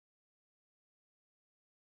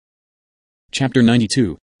Chapter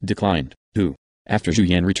 92, Declined. 2. After Zhu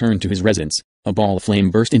Yan returned to his residence, a ball of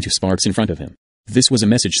flame burst into sparks in front of him. This was a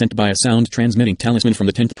message sent by a sound-transmitting talisman from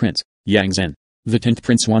the 10th prince, Yang Zhen. The 10th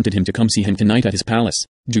prince wanted him to come see him tonight at his palace.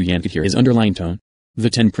 Zhu Yan could hear his underlying tone. The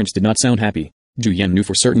 10th prince did not sound happy. Zhu Yan knew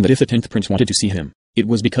for certain that if the 10th prince wanted to see him, it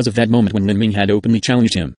was because of that moment when Lin Ming had openly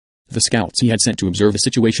challenged him. The scouts he had sent to observe the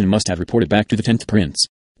situation must have reported back to the 10th prince.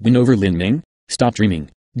 Win over Lin Ming? Stop dreaming.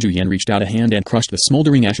 Zhu Yan reached out a hand and crushed the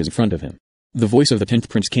smoldering ashes in front of him. The voice of the 10th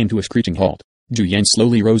prince came to a screeching halt. Zhu Yan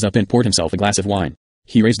slowly rose up and poured himself a glass of wine.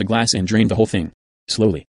 He raised the glass and drained the whole thing.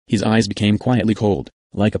 Slowly, his eyes became quietly cold,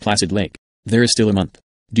 like a placid lake. There is still a month.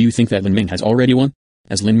 Do you think that Lin Ming has already won?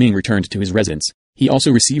 As Lin Ming returned to his residence, he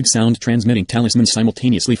also received sound-transmitting talismans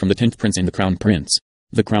simultaneously from the 10th prince and the Crown Prince.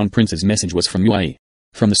 The Crown Prince's message was from Muai.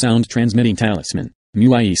 From the sound-transmitting talisman,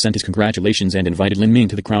 Muai sent his congratulations and invited Lin Ming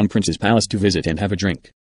to the Crown Prince's palace to visit and have a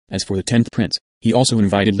drink. As for the 10th prince, he also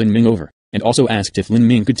invited Lin Ming over, and also asked if Lin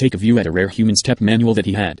Ming could take a view at a rare human step manual that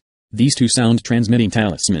he had. These two sound-transmitting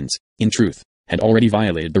talismans, in truth, had already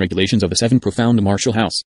violated the regulations of the 7 profound martial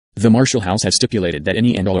house. The martial house had stipulated that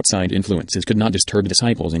any and all outside influences could not disturb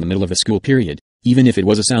disciples in the middle of the school period, even if it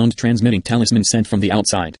was a sound-transmitting talisman sent from the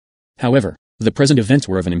outside. However, the present events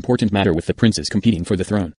were of an important matter with the princes competing for the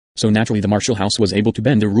throne, so naturally the martial house was able to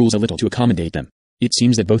bend the rules a little to accommodate them. It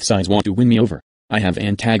seems that both sides want to win me over. I have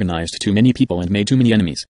antagonized too many people and made too many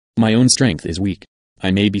enemies. My own strength is weak.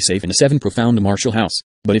 I may be safe in the 7 profound martial house,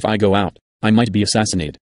 but if I go out, I might be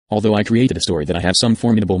assassinated. Although I created a story that I have some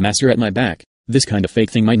formidable master at my back, this kind of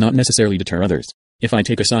fake thing might not necessarily deter others. If I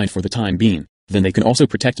take a side for the time being, then they can also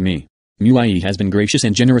protect me. Muai has been gracious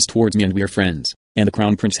and generous towards me and we are friends, and the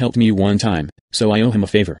Crown Prince helped me one time, so I owe him a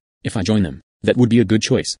favor. If I join them, that would be a good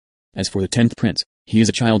choice. As for the 10th prince, he is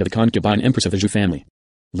a child of the concubine empress of the Zhu family.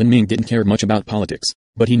 Lin Ming didn't care much about politics,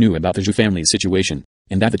 but he knew about the Zhu family's situation,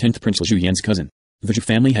 and that the 10th prince was Zhu Yan's cousin. The Zhu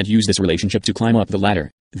family had used this relationship to climb up the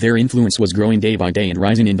ladder. Their influence was growing day by day and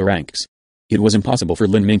rising in the ranks. It was impossible for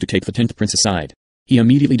Lin Ming to take the 10th prince aside. He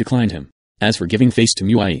immediately declined him. As for giving face to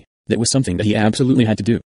Muai, that was something that he absolutely had to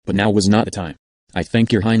do, but now was not the time. I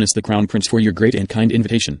thank your highness the Crown Prince for your great and kind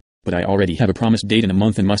invitation, but I already have a promised date in a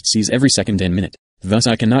month and must seize every second and minute. Thus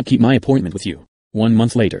I cannot keep my appointment with you. 1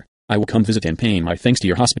 month later, I will come visit and pay my thanks to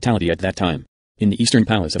your hospitality at that time. In the eastern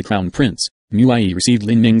palace of the Crown Prince, Muai received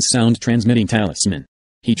Lin Ming's sound-transmitting talisman.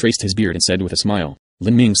 He traced his beard and said with a smile,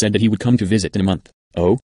 Lin Ming said that he would come to visit in a month.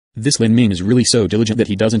 Oh? This Lin Ming is really so diligent that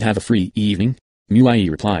he doesn't have a free evening? Muai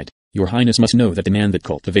replied, Your Highness must know that the man that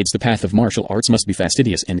cultivates the path of martial arts must be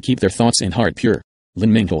fastidious and keep their thoughts and heart pure.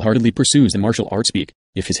 Lin Ming wholeheartedly pursues the martial arts speak.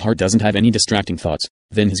 If his heart doesn't have any distracting thoughts,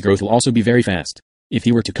 then his growth will also be very fast. If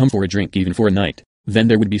he were to come for a drink even for a night, then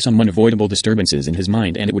there would be some unavoidable disturbances in his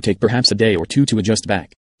mind and it would take perhaps a day or two to adjust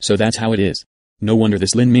back. So that's how it is. No wonder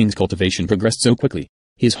this Lin Ming's cultivation progressed so quickly.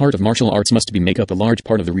 His heart of martial arts must make up a large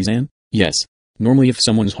part of the reason? Yes. Normally if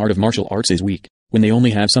someone's heart of martial arts is weak, when they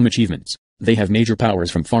only have some achievements, they have major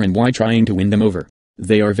powers from far and wide trying to win them over.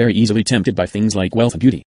 They are very easily tempted by things like wealth and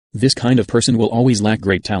beauty. This kind of person will always lack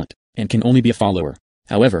great talent, and can only be a follower.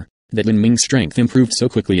 However, that Lin Ming's strength improved so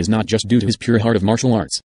quickly is not just due to his pure heart of martial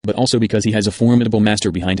arts, but also because he has a formidable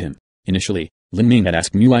master behind him. Initially, Lin Ming had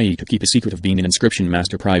asked Muai to keep a secret of being an inscription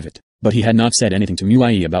master private, but he had not said anything to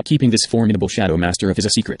Muai about keeping this formidable shadow master of his a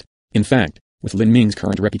secret. In fact, with Lin Ming's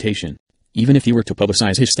current reputation, even if he were to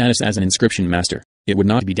publicize his status as an inscription master, it would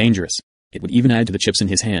not be dangerous. It would even add to the chips in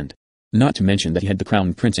his hand. Not to mention that he had the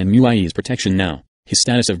Crown Prince and Muai's protection now. His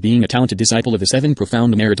status of being a talented disciple of the 7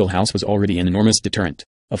 profound marital house was already an enormous deterrent.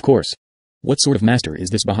 Of course. What sort of master is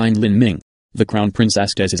this behind Lin Ming? The Crown Prince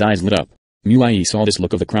asked as his eyes lit up. Muai saw this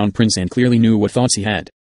look of the Crown Prince and clearly knew what thoughts he had.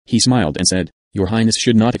 He smiled and said, Your Highness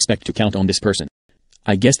should not expect to count on this person.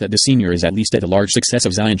 I guess that the senior is at least at a large success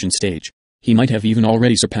of Xianxun stage. He might have even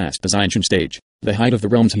already surpassed the Xianxun stage. The height of the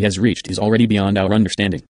realms he has reached is already beyond our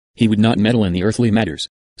understanding. He would not meddle in the earthly matters.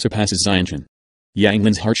 Surpasses Xianxun. Yang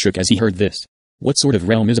Lin's heart shook as he heard this. What sort of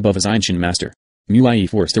realm is above a Xianxun master? Muai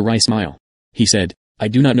forced a wry smile. He said, I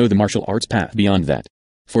do not know the martial arts path beyond that.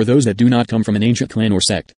 For those that do not come from an ancient clan or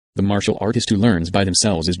sect, the martial artist who learns by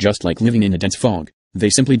themselves is just like living in a dense fog. They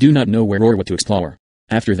simply do not know where or what to explore.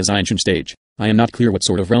 After the Xianxun stage, I am not clear what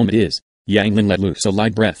sort of realm it is. Yang Lin let loose a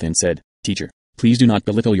light breath and said, Teacher, please do not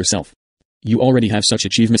belittle yourself. You already have such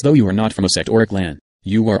achievements though you are not from a sect or a clan.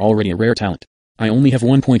 You are already a rare talent. I only have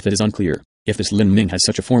one point that is unclear. If this Lin Ming has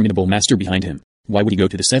such a formidable master behind him, why would he go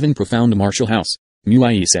to the 7 profound martial house?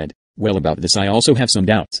 Muai said, Well about this I also have some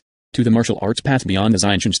doubts. To the martial arts path beyond the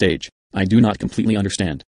Xianxun stage, I do not completely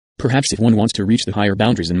understand. Perhaps if one wants to reach the higher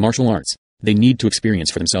boundaries in martial arts, they need to experience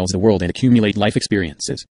for themselves the world and accumulate life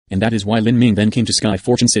experiences. and that is why Lin Ming then came to Sky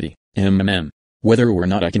Fortune City. Whether or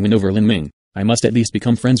not I can win over Lin Ming, I must at least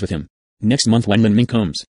become friends with him. Next month when Lin Ming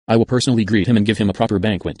comes, I will personally greet him and give him a proper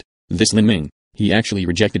banquet. This Lin Ming, he actually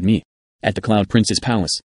rejected me. At the Cloud Prince's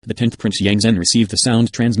palace, the 10th Prince Yang Zhen received the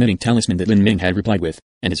sound-transmitting talisman that Lin Ming had replied with,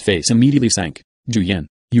 and his face immediately sank. Zhu Yan,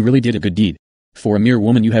 you really did a good deed. For a mere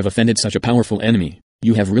woman you have offended such a powerful enemy.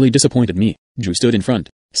 You have really disappointed me. Zhu stood in front,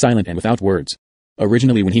 silent and without words.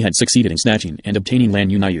 Originally when he had succeeded in snatching and obtaining Lan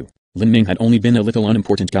Yunayu, Lin Ming had only been a little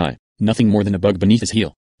unimportant guy, nothing more than a bug beneath his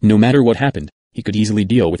heel. No matter what happened, he could easily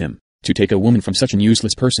deal with him. To take a woman from such an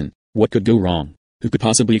useless person, what could go wrong? Who could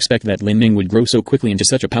possibly expect that Lin Ming would grow so quickly into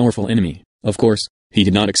such a powerful enemy? Of course, he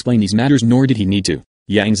did not explain these matters nor did he need to.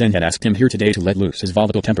 Yang Zhen had asked him here today to let loose his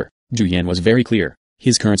volatile temper. Zhu Yan was very clear.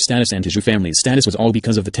 His current status and his Zhu family's status was all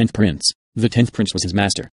because of the 10th Prince. The 10th Prince was his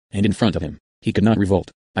master, and in front of him, he could not revolt.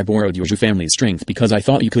 I borrowed your Zhu family's strength because I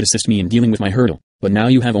thought you could assist me in dealing with my hurdle, but now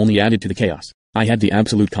you have only added to the chaos. I had the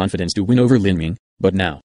absolute confidence to win over Lin Ming, but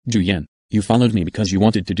now, Zhu Yan, you followed me because you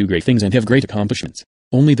wanted to do great things and have great accomplishments.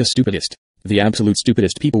 Only the stupidest, the absolute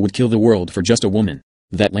stupidest people would kill the world for just a woman.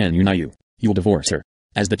 That Lan Yunayu, you'll divorce her.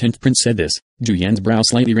 As the 10th Prince said this, Zhu Yan's brow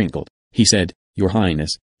slightly wrinkled. He said, Your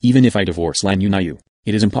Highness, even if I divorce Lan Yunayu,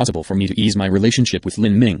 it is impossible for me to ease my relationship with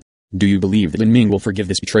Lin Ming. Do you believe that Lin Ming will forgive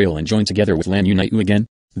this betrayal and join together with Lan Yunayu again?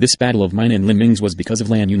 This battle of mine and Lin Ming's was because of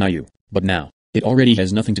Lan Yunayu, but now, it already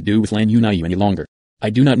has nothing to do with Lan Yunayu any longer. I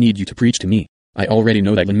do not need you to preach to me. I already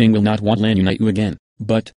know that Lin Ming will not want Lan Yunayu again,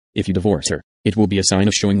 but, if you divorce her, it will be a sign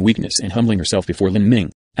of showing weakness and humbling herself before Lin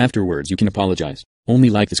Ming. Afterwards you can apologize. Only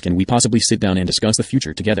like this can we possibly sit down and discuss the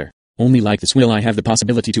future together. Only like this will I have the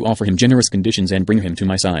possibility to offer him generous conditions and bring him to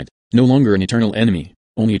my side. No longer an eternal enemy,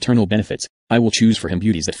 only eternal benefits. I will choose for him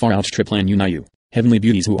beauties that far outstrip Lan Yunayu. Heavenly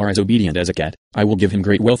beauties who are as obedient as a cat. I will give him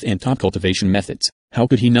great wealth and top cultivation methods. How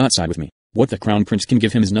could he not side with me? What the Crown Prince can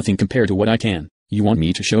give him is nothing compared to what I can. You want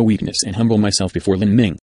me to show weakness and humble myself before Lin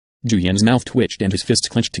Ming? Zhu Yan's mouth twitched and his fists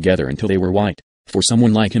clenched together until they were white. For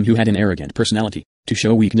someone like him who had an arrogant personality, to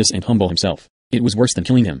show weakness and humble himself, it was worse than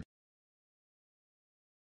killing him.